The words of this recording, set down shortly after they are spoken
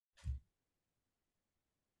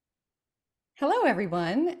Hello,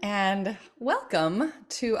 everyone, and welcome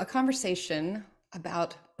to a conversation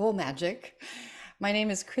about bowl magic. My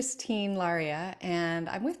name is Christine Laria, and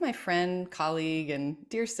I'm with my friend, colleague, and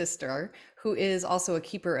dear sister, who is also a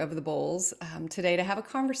keeper of the bowls, today to have a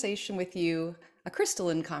conversation with you, a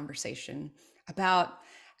crystalline conversation about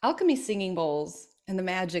alchemy singing bowls and the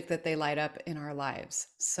magic that they light up in our lives.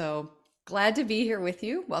 So glad to be here with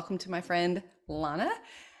you. Welcome to my friend, Lanna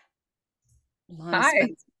Hi.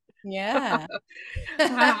 Spencer. Yeah.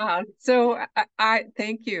 So I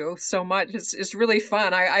thank you so much. It's really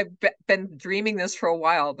fun. I've been dreaming this for a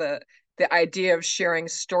while. The idea of sharing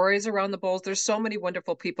stories around the bowls. There's so many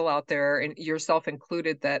wonderful people out there, and yourself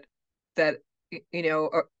included, that you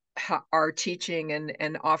know are teaching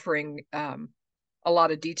and offering a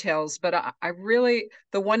lot of details. But I really,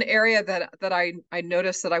 the one area that I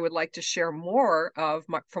noticed that I would like to share more of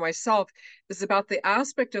for myself is about the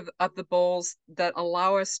aspect of the bowls that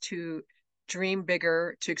allow us to dream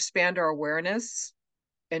bigger, to expand our awareness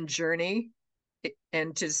and journey,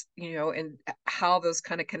 and just and how those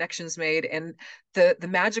kind of connections made, and the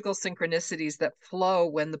magical synchronicities that flow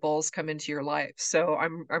when the bowls come into your life. So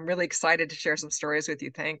I'm really excited to share some stories with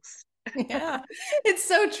you. Thanks. Yeah, it's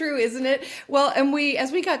so true, isn't it? Well, and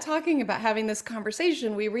as we got talking about having this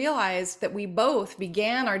conversation, we realized that we both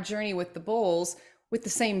began our journey with the bowls with the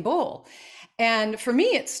same bowl. And for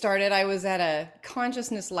me, it started, I was at a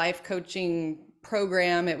consciousness life coaching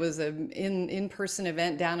program. It was in-person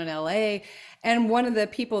event down in LA. And one of the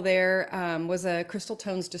people there was a Crystal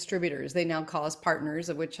Tones distributors. They now call us partners,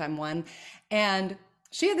 of which I'm one. And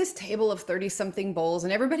she had this table of 30 something bowls,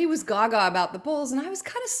 and everybody was gaga about the bowls. And I was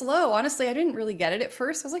kind of slow. Honestly, I didn't really get it at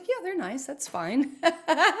first. I was like, yeah, they're nice. That's fine. And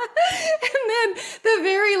then the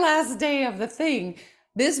very last day of the thing,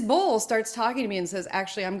 this bowl starts talking to me and says,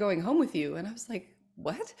 actually, I'm going home with you. And I was like,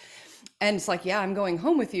 what? And it's like, yeah, I'm going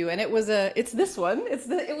home with you. And it's this one.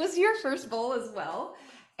 It was your first bowl as well.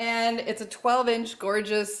 And it's a 12-inch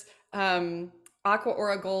gorgeous aqua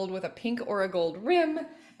aura gold with a pink aura gold rim,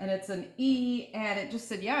 and it's an E, and it just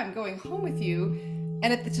said, yeah, I'm going home with you.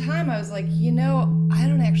 And at the time I was like, I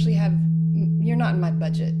don't actually have, you're not in my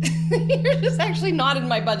budget. You're just actually not in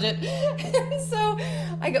my budget. And so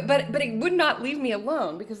I go, but it would not leave me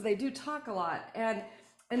alone because they do talk a lot.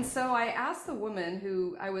 And so I asked the woman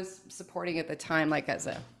who I was supporting at the time, like as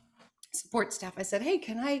a support staff, I said, hey,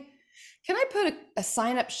 can I put a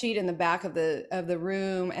sign up sheet in the back of the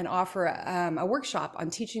room and offer a workshop on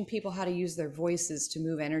teaching people how to use their voices to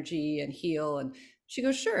move energy and heal? And she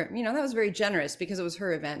goes, sure. That was very generous because it was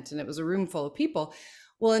her event and it was a room full of people.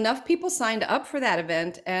 Well, enough people signed up for that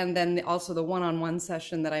event, and then also the one-on-one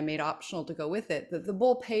session that I made optional to go with it, that the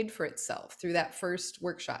bowl paid for itself through that first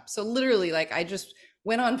workshop. So literally, like, I just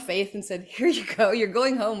went on faith and said, here you go, you're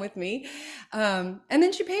going home with me. And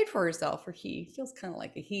then she paid for herself, or he, feels kind of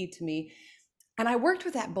like a he to me. And I worked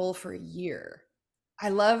with that bowl for a year. I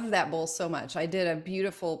love that bowl so much. I did a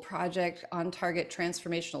beautiful project on target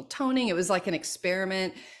transformational toning. It was like an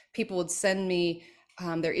experiment. People would send me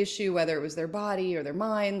their issue, whether it was their body or their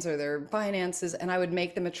minds or their finances, and I would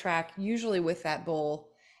make them a track, usually with that bowl,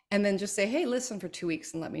 and then just say, hey, listen for 2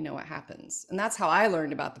 weeks and let me know what happens. And that's how I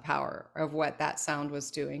learned about the power of what that sound was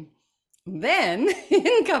doing. Then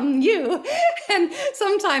in come you, and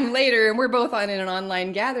sometime later, and we're both on in an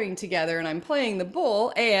online gathering together, and I'm playing the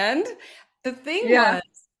bowl. And the thing Yeah. was,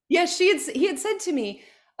 yeah, he had said to me,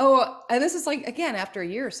 oh, and this is like again after a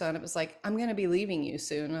year or so, and it was like, I'm gonna be leaving you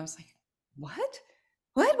soon. And I was like, what?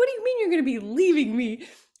 What do you mean you're gonna be leaving me?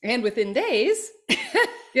 And within days,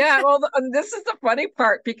 Yeah, well, and this is the funny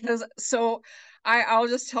part, because I'll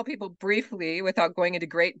just tell people briefly, without going into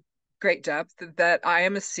great depth, that I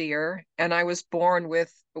am a seer, and I was born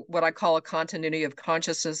with what I call a continuity of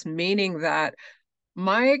consciousness, meaning that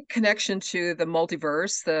my connection to the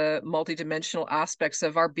multiverse, the multidimensional aspects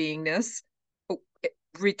of our beingness,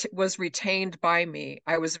 was retained by me.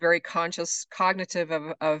 I was very conscious, cognitive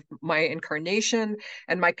of my incarnation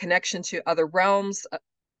and my connection to other realms,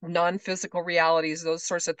 non-physical realities, those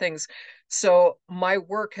sorts of things. So my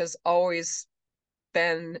work has always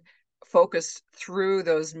been focused through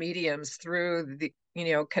those mediums, through the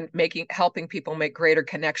helping people make greater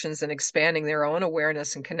connections and expanding their own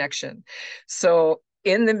awareness and connection. So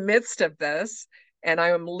in the midst of this, and I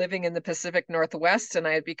am living in the Pacific Northwest, and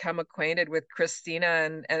I had become acquainted with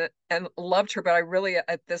Christina, and loved her, but I really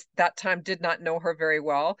at that time did not know her very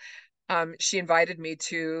well. She invited me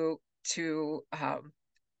to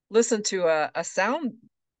listen to a sound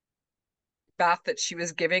bath that she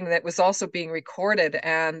was giving that was also being recorded,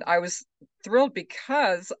 and I was thrilled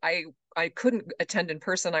because I couldn't attend in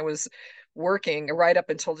person. I was working right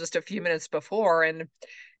up until just a few minutes before,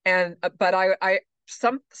 And but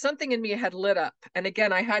something in me had lit up. And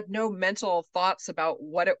again, I had no mental thoughts about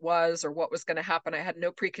what it was or what was going to happen. I had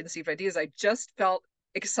no preconceived ideas. I just felt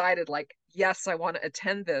excited, like, yes, I want to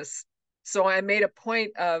attend this. So I made a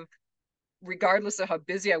point of, regardless of how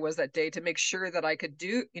busy I was that day, to make sure that I could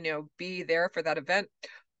be there for that event.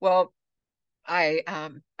 Well, I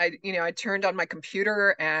turned on my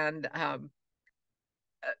computer, and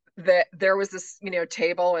that there was this,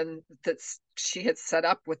 table, and that's she had set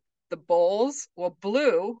up with the bowls. Well,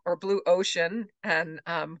 blue ocean, and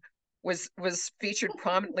was featured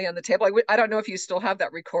prominently on the table. I don't know if you still have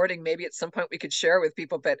that recording. Maybe at some point we could share with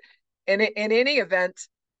people. But in any event,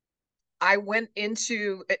 I went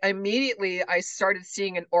into immediately. I started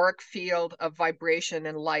seeing an auric field of vibration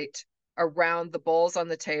and light around the bowls on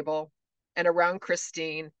the table and around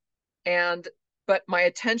Christine. And but my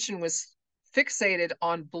attention was fixated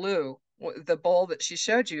on blue, the bowl that she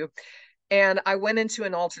showed you. And I went into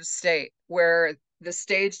an altered state where the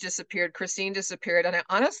stage disappeared, Christine disappeared, and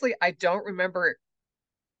I don't remember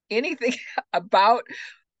anything about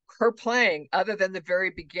her playing other than the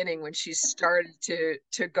very beginning when she started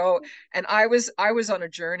to go. And I was on a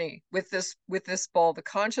journey with this bowl. The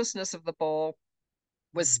consciousness of the bowl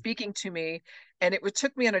was speaking to me, and it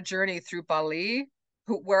took me on a journey through Bali,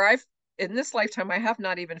 where I've in this lifetime I have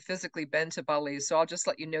not even physically been to Bali. So I'll just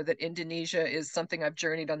let you know that Indonesia is something I've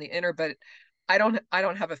journeyed on the inner, but I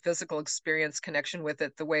don't have a physical experience connection with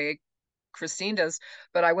it the way Christine does.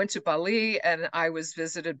 But I went to Bali, and I was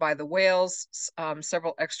visited by the whales,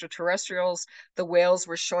 several extraterrestrials. The whales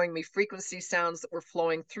were showing me frequency sounds that were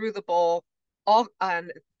flowing through the bowl, all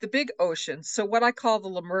on the big ocean. So what I call the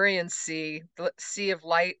Lemurian Sea, the sea of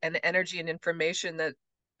light and energy and information,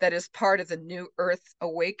 that is part of the new Earth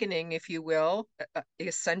awakening, if you will,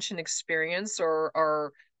 ascension experience,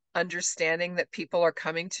 or understanding that people are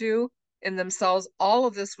coming to in themselves. All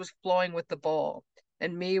of this was flowing with the bowl,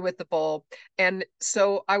 and me with the bowl. And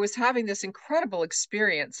so I was having this incredible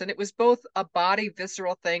experience, and it was both a body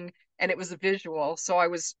visceral thing, and it was a visual. So I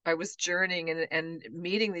was journeying and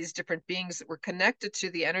meeting these different beings that were connected to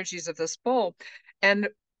the energies of this bowl. And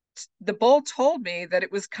the bowl told me that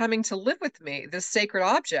it was coming to live with me, this sacred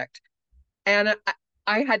object. And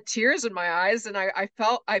I had tears in my eyes, and I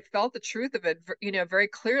felt the truth of it, very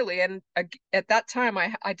clearly. And at that time,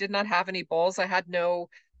 I did not have any bowls. I had no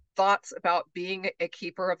thoughts about being a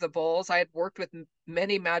keeper of the bowls. I had worked with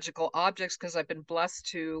many magical objects because I've been blessed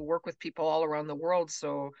to work with people all around the world.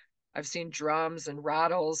 So I've seen drums and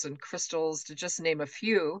rattles and crystals, to just name a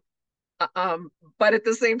few. Uh, Um, but at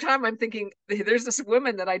the same time, I'm thinking, there's this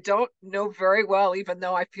woman that I don't know very well, even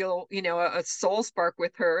though I feel, a soul spark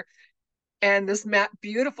with her. And this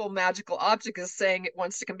beautiful magical object is saying it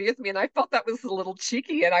wants to come be with me. And I felt that was a little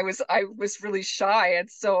cheeky, and I was really shy. And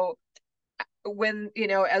so when,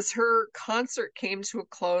 as her concert came to a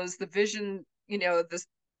close, the vision, this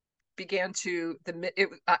began to the it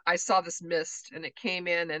I saw this mist, and it came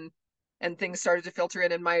in, and things started to filter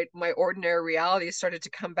in, and my ordinary reality started to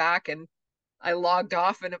come back. And I logged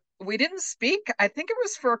off, and we didn't speak. I think it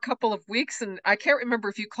was for a couple of weeks, and I can't remember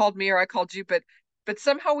if you called me or I called you, but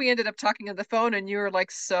somehow we ended up talking on the phone, and you were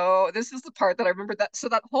like, so this is the part that I remember. That so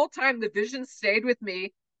that whole time the vision stayed with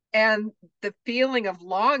me, and the feeling of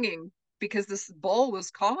longing, because this bull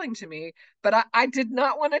was calling to me. But I did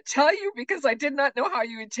not want to tell you, because I did not know how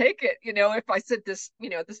you would take it. If I said this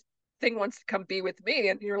thing wants to come be with me,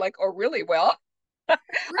 and you're like, oh, really? Well,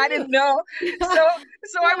 I didn't Truth. know. So Yeah.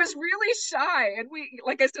 so I was really shy, and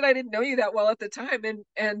like I said, I didn't know you that well at the time.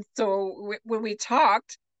 And so when we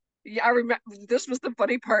talked, yeah, I remember this was the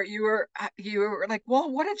funny part. You were like,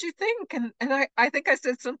 well, what did you think? And I think I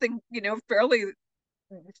said something, fairly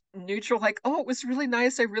neutral, like, oh, it was really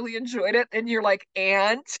nice, I really enjoyed it. And you're like,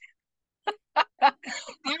 and the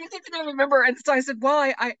only thing that I remember. And so I said,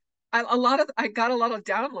 well, I got a lot of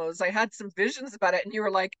downloads, I had some visions about it. And you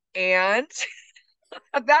were like, and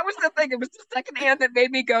that was the thing. It was the second hand that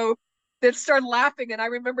made me go, that started laughing. And I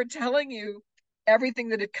remember telling you everything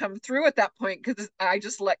that had come through at that point, because I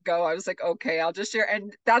just let go. I was like, okay, I'll just share.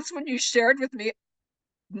 And that's when you shared with me.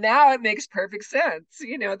 Now it makes perfect sense,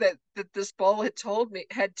 that this bowl had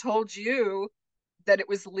told you that it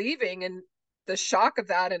was leaving, and the shock of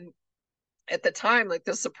that. And at the time, like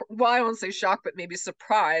well, I won't say shock, but maybe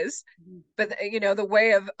surprise. But the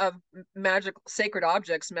way of magical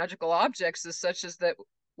objects is such as that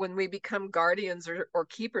when we become guardians, or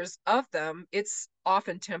keepers of them, it's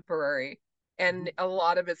often temporary, and a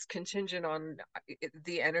lot of it's contingent on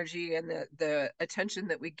the energy and the attention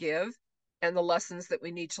that we give, and the lessons that we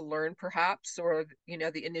need to learn, perhaps, or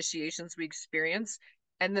the initiations we experience.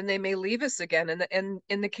 and then they may leave us again. And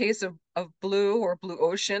in the case of blue or blue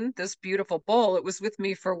ocean, this beautiful bowl, it was with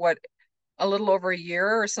me for what, a little over a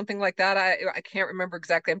year or something like that. I can't remember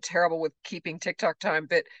exactly. I'm terrible with keeping TikTok time,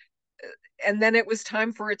 but and then it was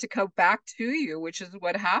time for it to come back to you, which is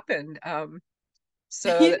what happened.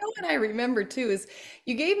 So You know what I remember too is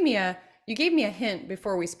you gave me a you gave me a hint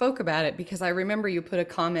before we spoke about it because I remember you put a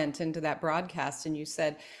comment into that broadcast and you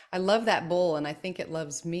said, "I love that bowl and I think it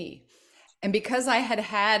loves me." And because I had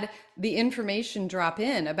had the information drop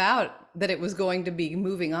in about that it was going to be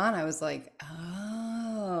moving on, I was like,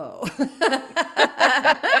 "Oh."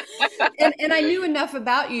 And I knew enough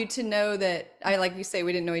about you to know that I like you say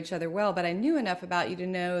we didn't know each other well, but I knew enough about you to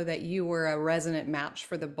know that you were a resonant match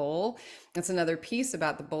for the bowl. That's another piece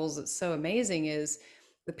about the bowls that's so amazing is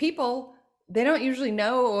the people they don't usually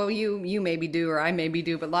know, well, you maybe do or I maybe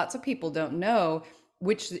do, but lots of people don't know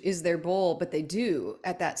which is their bowl, but they do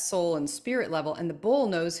at that soul and spirit level, and the bowl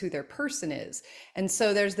knows who their person is. And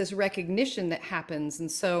so there's this recognition that happens.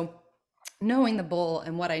 And so knowing the bull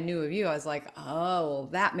and what I knew of you, I was like, oh, well,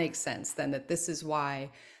 that makes sense then that this is why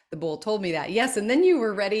the bull told me that. Yes. And then you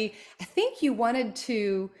were ready. I think you wanted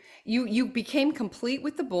to, you became complete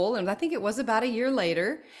with the bull. And I think it was about a year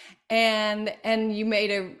later. And you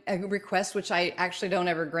made a request, which I actually don't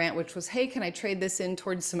ever grant, which was, hey, can I trade this in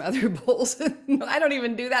towards some other bulls? I don't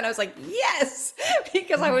even do that. I was like, yes,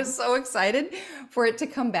 because I was so excited for it to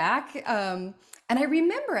come back. And I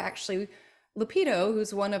remember actually Lupito,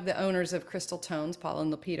 who's one of the owners of Crystal Tones, Paul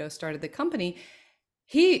and Lupito started the company.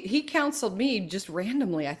 He counseled me just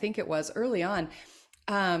randomly, I think it was early on.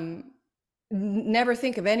 Um, Never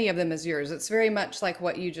think of any of them as yours. It's very much like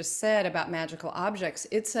what you just said about magical objects.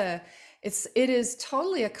 It is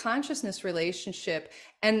totally a consciousness relationship.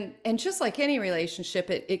 And just like any relationship,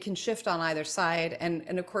 it can shift on either side.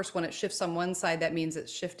 And of course, when it shifts on one side, that means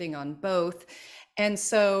it's shifting on both. And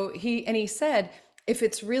so he said, if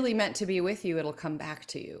it's really meant to be with you, it'll come back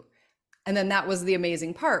to you. And then that was the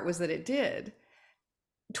amazing part was that it did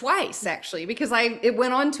twice actually, because it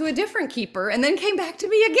went on to a different keeper and then came back to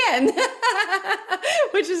me again,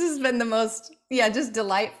 which has been the most, yeah, just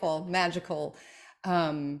delightful, magical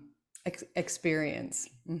experience.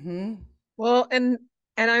 well, and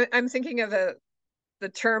I'm thinking of the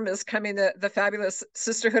term is coming, the fabulous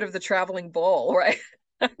sisterhood of the traveling bowl, right?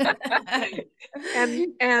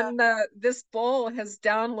 And this bowl has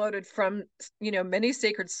downloaded from many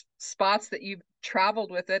sacred spots that you've traveled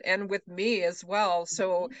with it and with me as well.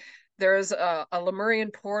 So there's a Lemurian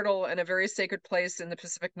portal and a very sacred place in the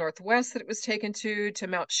Pacific Northwest that it was taken to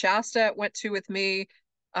Mount Shasta it went to with me.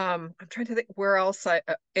 I'm trying to think where else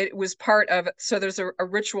it was part of. So there's a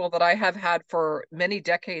ritual that I have had for many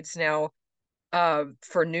decades now,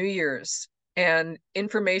 for New Year's, and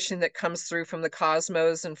information that comes through from the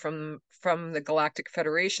cosmos and from the Galactic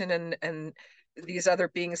Federation and these other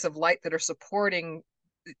beings of light that are supporting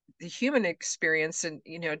the human experience, and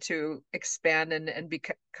to expand and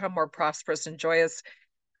become more prosperous and joyous,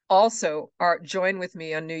 also are join with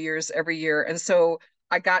me on New Year's every year. And so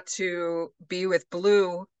I got to be with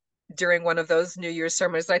Blue during one of those New Year's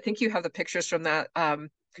ceremonies. I think you have the pictures from that,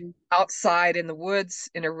 outside in the woods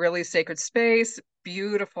in a really sacred space.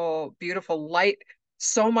 Beautiful, beautiful light.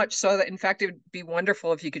 So much so that, in fact, it would be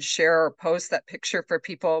wonderful if you could share or post that picture for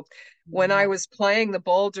people. When I Yeah. was playing the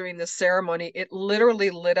bowl during the ceremony, it literally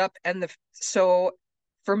lit up. And so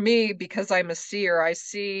for me, because I'm a seer, I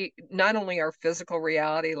see not only our physical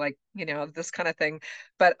reality, like, this kind of thing,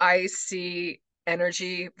 but I see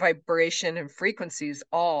energy, vibration, and frequencies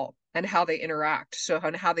all, and how they interact. So,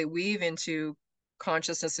 and how they weave into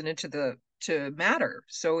consciousness and into to matter,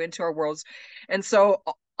 so into our worlds. And so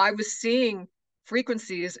I was seeing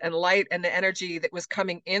frequencies and light and the energy that was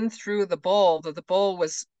coming in through the bowl, that the bowl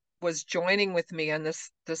was joining with me on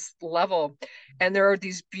this level. And there are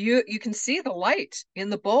these you can see the light in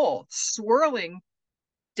the bowl swirling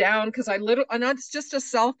down, because and it's just a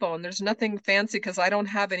cell phone. There's nothing fancy because I don't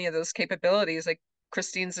have any of those capabilities. Like,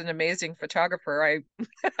 Christine's an amazing photographer.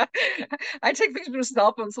 I take pictures with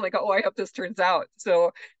cell phones, like, oh, I hope this turns out.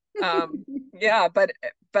 So yeah, but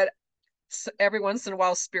every once in a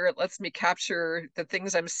while spirit lets me capture the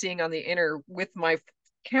things I'm seeing on the inner with my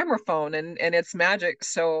camera phone, and it's magic.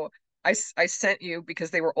 So I sent you,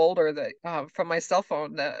 because they were older, from my cell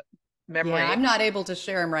phone, the Yeah, memory. I'm not able to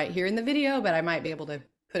share them right here in the video, but I might be able to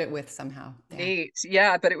put it with somehow. Yeah. Neat.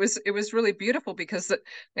 Yeah, but it was really beautiful because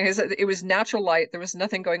like I said, it was natural light. There was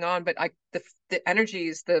nothing going on, but the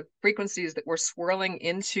energies, the frequencies that were swirling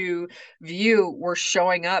into view were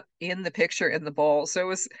showing up in the picture in the bowl. So it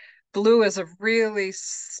was Blue as a really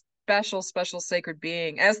special, special sacred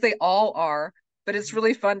being, as they all are. but it's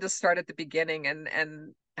really fun to start at the beginning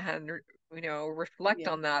and reflect Yeah.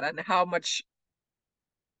 on that and how much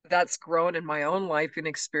that's grown in my own life and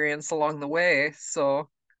experience along the way. So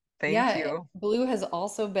thank Yeah, you. Blue has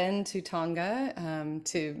also been to Tonga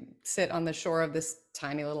to sit on the shore of this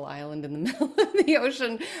tiny little island in the middle of the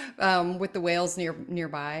ocean with the whales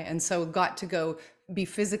nearby, and so got to go be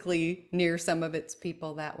physically near some of its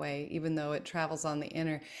people that way, even though it travels on the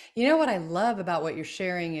inner. You know what I love about what you're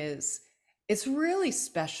sharing is it's really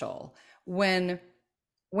special when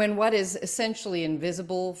what is essentially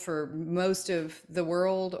invisible for most of the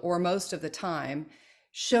world or most of the time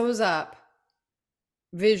shows up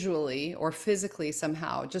visually or physically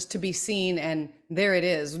somehow just to be seen, and there it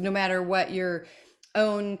is, no matter what your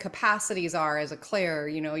own capacities are as a clair.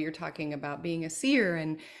 You're talking about being a seer,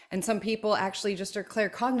 and some people actually just are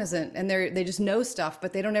claircognizant, and they just know stuff,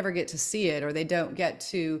 but they don't ever get to see it, or they don't get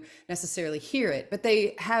to necessarily hear it, but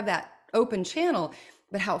they have that open channel.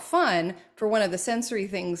 But how fun for one of the sensory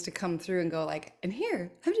things to come through and go like, and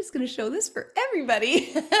here, I'm just going to show this for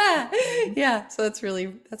everybody. Yeah, so that's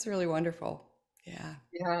really wonderful. Yeah.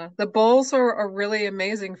 Yeah, the bowls are really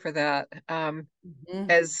amazing for that. Mhm.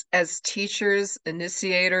 As teachers,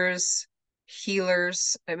 initiators,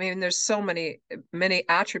 healers. I mean, there's so many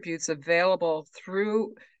attributes available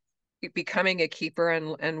through becoming a keeper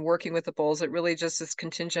and working with the bowls. It really just is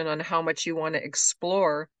contingent on how much you want to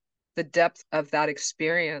explore the depth of that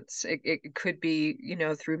experience. It could be,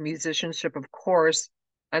 through musicianship, of course,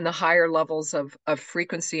 and the higher levels of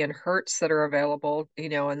frequency and hertz that are available,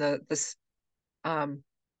 and the um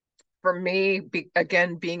for me,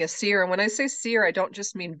 again, being a seer, and when I say seer, I don't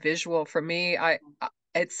just mean visual. For me,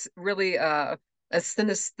 it's really a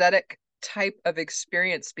synesthetic type of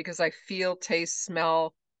experience because I feel, taste,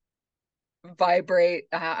 smell, vibrate.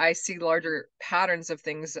 I see larger patterns of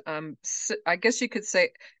things. I guess you could say,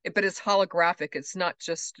 but it's holographic. It's not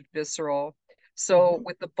just visceral. So Mhm.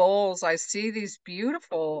 with the bowls, I see these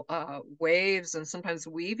beautiful waves and sometimes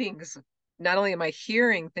weavings. Not only am I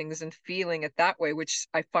hearing things and feeling it that way, which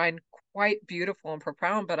I find quite beautiful and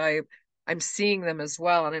profound, but I'm seeing them as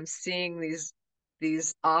well, and I'm seeing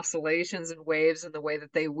these oscillations and waves and the way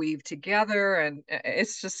that they weave together, and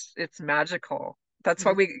it's magical. That's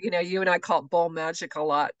why you and I call it bowl magic a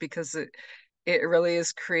lot, because it really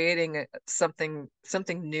is creating something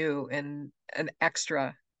new and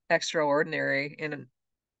extraordinary in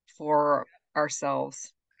for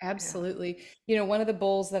ourselves. Yeah. Absolutely. One of the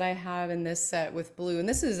bowls that I have in this set with Blue, and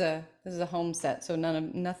this is a home set, so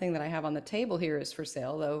nothing that I have on the table here is for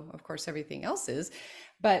sale, though of course everything else is.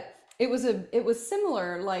 But it was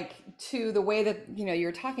similar, like, to the way that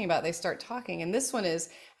you're talking about. They start talking, and this one is,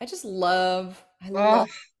 I love Oh,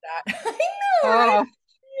 that. I know, right? oh, I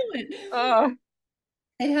feel it. oh,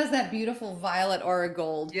 It has that beautiful violet aura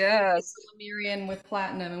gold. It's yes. a Lemurian with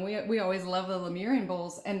platinum, and we always love the Lemurian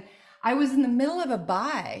bowls. And I was in the middle of a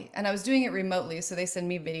buy, and I was doing it remotely, so they send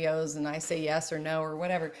me videos, and I say yes or no or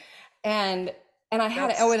whatever. And and I had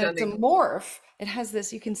it. That's Oh, and it's a stunning. morph. It has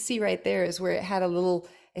this. You can see right there is where it had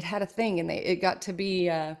a thing, and it got to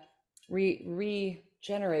be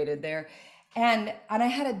regenerated there. And I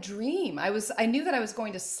had a dream. I knew that I was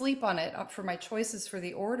going to sleep on it up for my choices for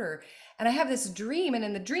the order. And I have this dream, and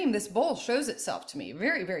in the dream, this bowl shows itself to me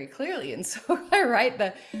very, very clearly. And so I write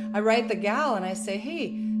the gal, and I say,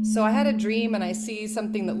 "Hey, so I had a dream, and I see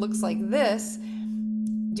something that looks like this.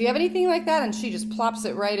 Do you have anything like that?" And she just plops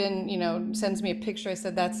it right in, sends me a picture. I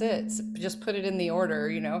said, "That's it. Just put it in the order."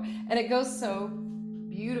 And it goes so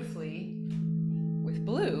beautifully with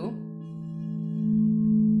Blue.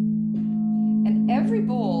 And every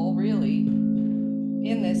bowl, really,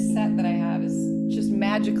 in this set that I have is just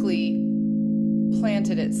magically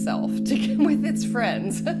planted itself with its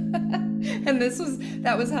friends. And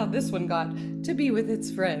that was how this one got to be with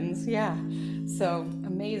its friends. Yeah. So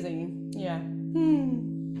amazing. Yeah.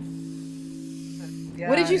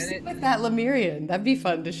 What did Yeah, you and see it with that Lemurian? That'd be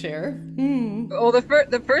fun to share. well,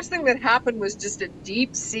 the first thing that happened was just a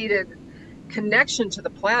deep-seated connection to the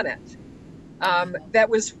planet, that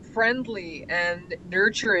was friendly and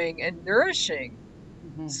nurturing and nourishing.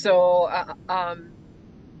 So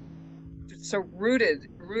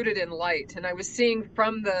rooted in light, and I was seeing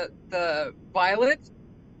from the violet,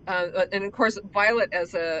 and of course violet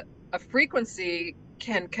as a frequency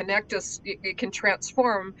can connect us. It can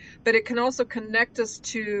transform, but it can also connect us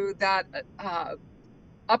to that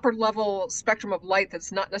upper level spectrum of light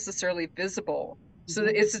that's not necessarily visible. So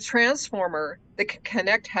it's a transformer that can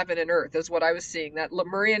connect heaven and earth, is what I was seeing. That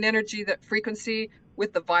Lemurian energy, that frequency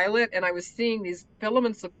with the violet. And I was seeing these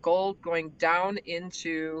filaments of gold going down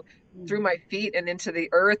through my feet and into the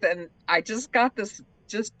earth. And I just got this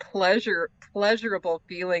just pleasurable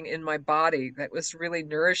feeling in my body that was really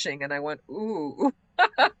nourishing. And I went, ooh,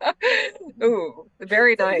 ooh,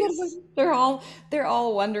 very So good nice. one. They're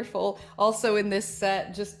all wonderful. Also in this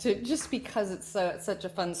set, just because it's such a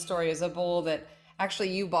fun story, is a bowl that actually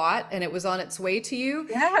you bought and it was on its way to you,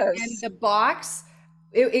 and Yes. the box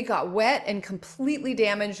it got wet and completely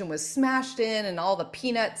damaged and was smashed in, and all the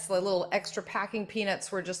peanuts, the little extra packing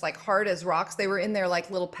peanuts, were just like hard as rocks. They were in there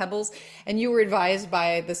like little pebbles, and you were advised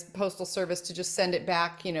by this postal service to just send it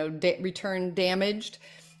back, return damaged.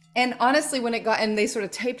 And honestly, when it got, and they sort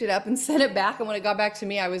of taped it up and sent it back, and when it got back to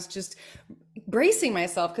me, I was just bracing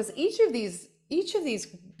myself, because each of these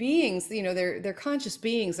beings, they're conscious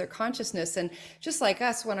beings, they're consciousness, and just like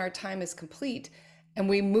us, when our time is complete and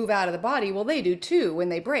we move out of the body, well, they do too when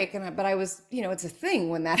they break. But I was, it's a thing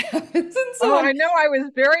when that happens, and so Oh, I'm I know. I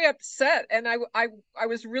was very upset, and I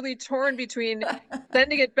was really torn between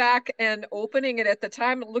sending it back and opening it at the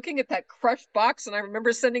time, looking at that crushed box. And I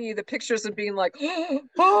remember sending you the pictures and being like,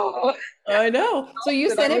 oh, I know. So you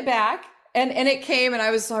that I sent it was. back, and it came, and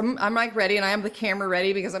I'm like ready, and I am the camera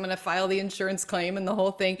ready because I'm going to file the insurance claim and the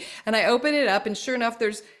whole thing. And I open it up, and sure enough,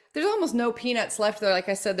 there's almost no peanuts left there. Like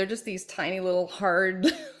I said, they're just these tiny little hard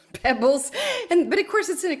pebbles. But of course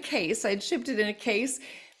it's in a case. I'd shipped it in a case,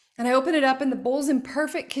 and I open it up, and the bowl's in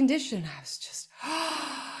perfect condition. I was just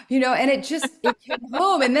and it came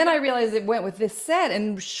home, and then I realized it went with this set.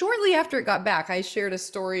 And shortly after it got back, I shared a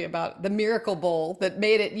story about the miracle bowl that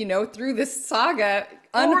made it, through this saga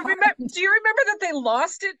Well, remember, unharmed. do you remember that they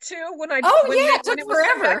lost it too Oh yeah, it when took it was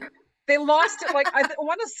sent back? forever. They lost it like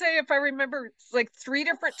want to say, if I remember, it's like three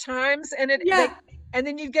different times, and Yeah,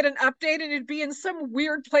 then you'd get an update, and it'd be in some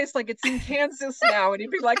weird place, like it's in Kansas now, and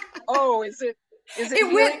you'd be like, oh, is it it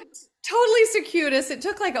healing? went totally circuitous. It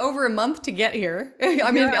took like over a month to get here.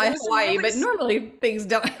 I mean, Yeah, it was Hawaii, really but normally things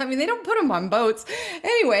don't. I mean, they don't put them on boats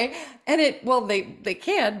anyway. And well, they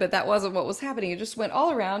can, but that wasn't what was happening. It just went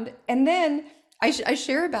all around, and then I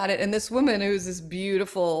share about it, and this woman who's this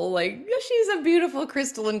beautiful, like she's a beautiful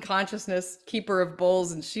crystalline consciousness keeper of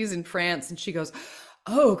bowls, and she's in France, and she goes,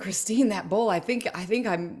 "Oh, Christine, that bowl. I think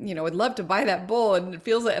I'm, would love to buy that bowl," and it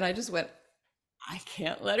feels it. And I just went, I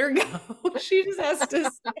can't let her go. She just has to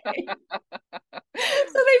stay.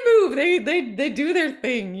 So they move. They do their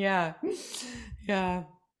thing. Yeah. Yeah.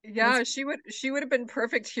 That's Yeah, she would have been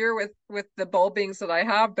perfect here with the bulb beings that I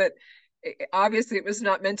have, but obviously it was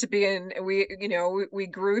not meant to be. And we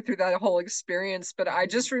grew through that whole experience. But I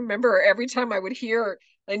just remember every time I would hear,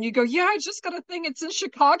 and you go, yeah, I just got a thing, it's in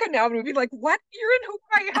Chicago now, and we'd be like, what, you're in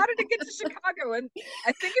Hawaii, how did it get to Chicago? And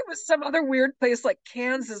I think it was some other weird place like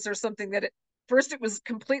Kansas or something, that first it was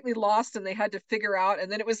completely lost and they had to figure out,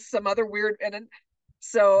 and then it was some other weird. And then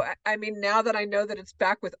so I mean, now that I know that it's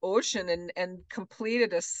back with Ocean and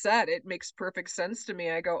completed a set, it makes perfect sense to me.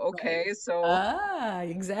 I go, right. okay, so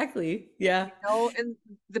Exactly. Yeah. and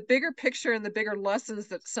the bigger picture and the bigger lessons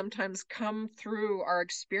that sometimes come through our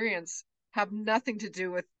experience have nothing to do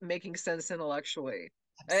with making sense intellectually.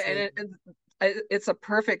 Absolutely. And it's a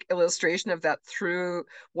perfect illustration of that through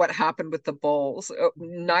what happened with the bowls.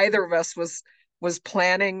 Neither of us was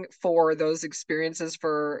planning for those experiences.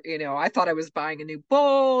 For I thought I was buying a new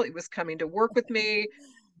bowl, it was coming to work with me,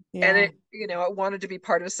 and Yeah. it wanted to be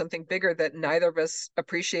part of something bigger that neither of us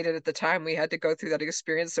appreciated at the time. We had to go through that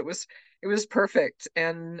experience. It was perfect.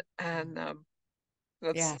 And Yeah.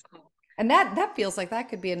 that's And that feels like that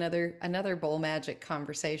could be another bowl magic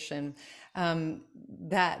conversation.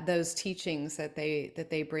 That those teachings that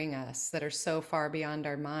they bring us that are so far beyond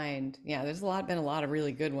our mind. Yeah, there's been a lot of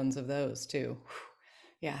really good ones of those too.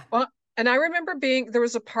 Yeah. well. And I remember there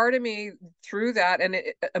was a part of me through that, and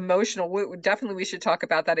emotional. Definitely, we should talk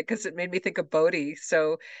about that because it made me think of Bodhi.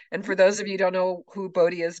 So, and for those of you who don't know who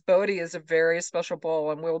Bodhi is a very special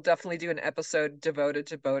bowl, and we'll definitely do an episode devoted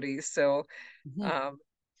to Bodhi. So, Mhm. um,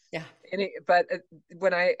 Yeah. but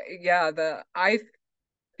when I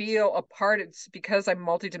feel a part, it's because I'm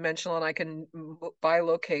multidimensional and I can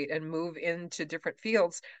bilocate and move into different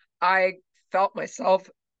fields. I felt myself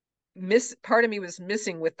part of me was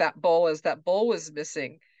missing with that bowl, as that bowl was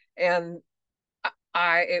missing. And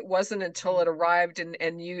it wasn't until it arrived, and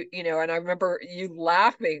and I remember you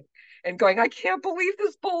laughing and going, I can't believe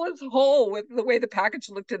this bowl is whole, with the way the package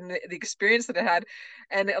looked and the experience that it had,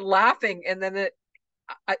 and laughing. And then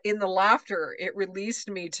in the laughter, it released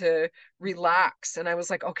me to relax. And I was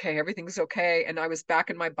like, okay, everything's okay. And I was back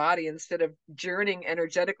in my body instead of journeying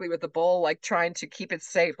energetically with the bowl, like trying to keep it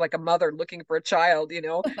safe, like a mother looking for a child.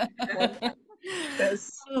 And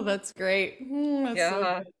this, Oh, that's great. That's so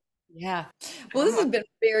yeah, good. Yeah. Well, this has yeah. been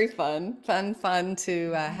very fun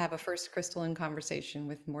to have a first crystalline conversation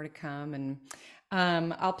with more to come. And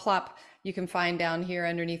I'll plop, you can find down here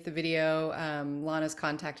underneath the video Lana's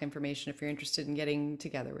contact information if you're interested in getting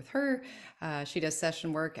together with her. She does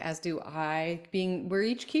session work, as do I, being we're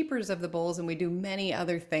each keepers of the bowls and we do many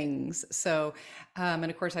other things. So, and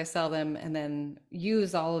of course, I sell them and then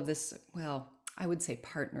use all of this, well, I would say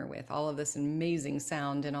partner with all of this amazing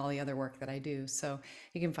sound and all the other work that I do. So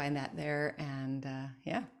you can find that there. And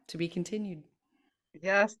yeah, to be continued.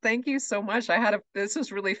 Yes, thank you so much. This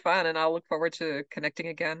was really fun, and I'll look forward to connecting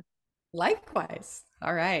again. Likewise.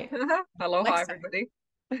 All right. Aloha, Next time. everybody.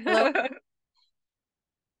 Hello.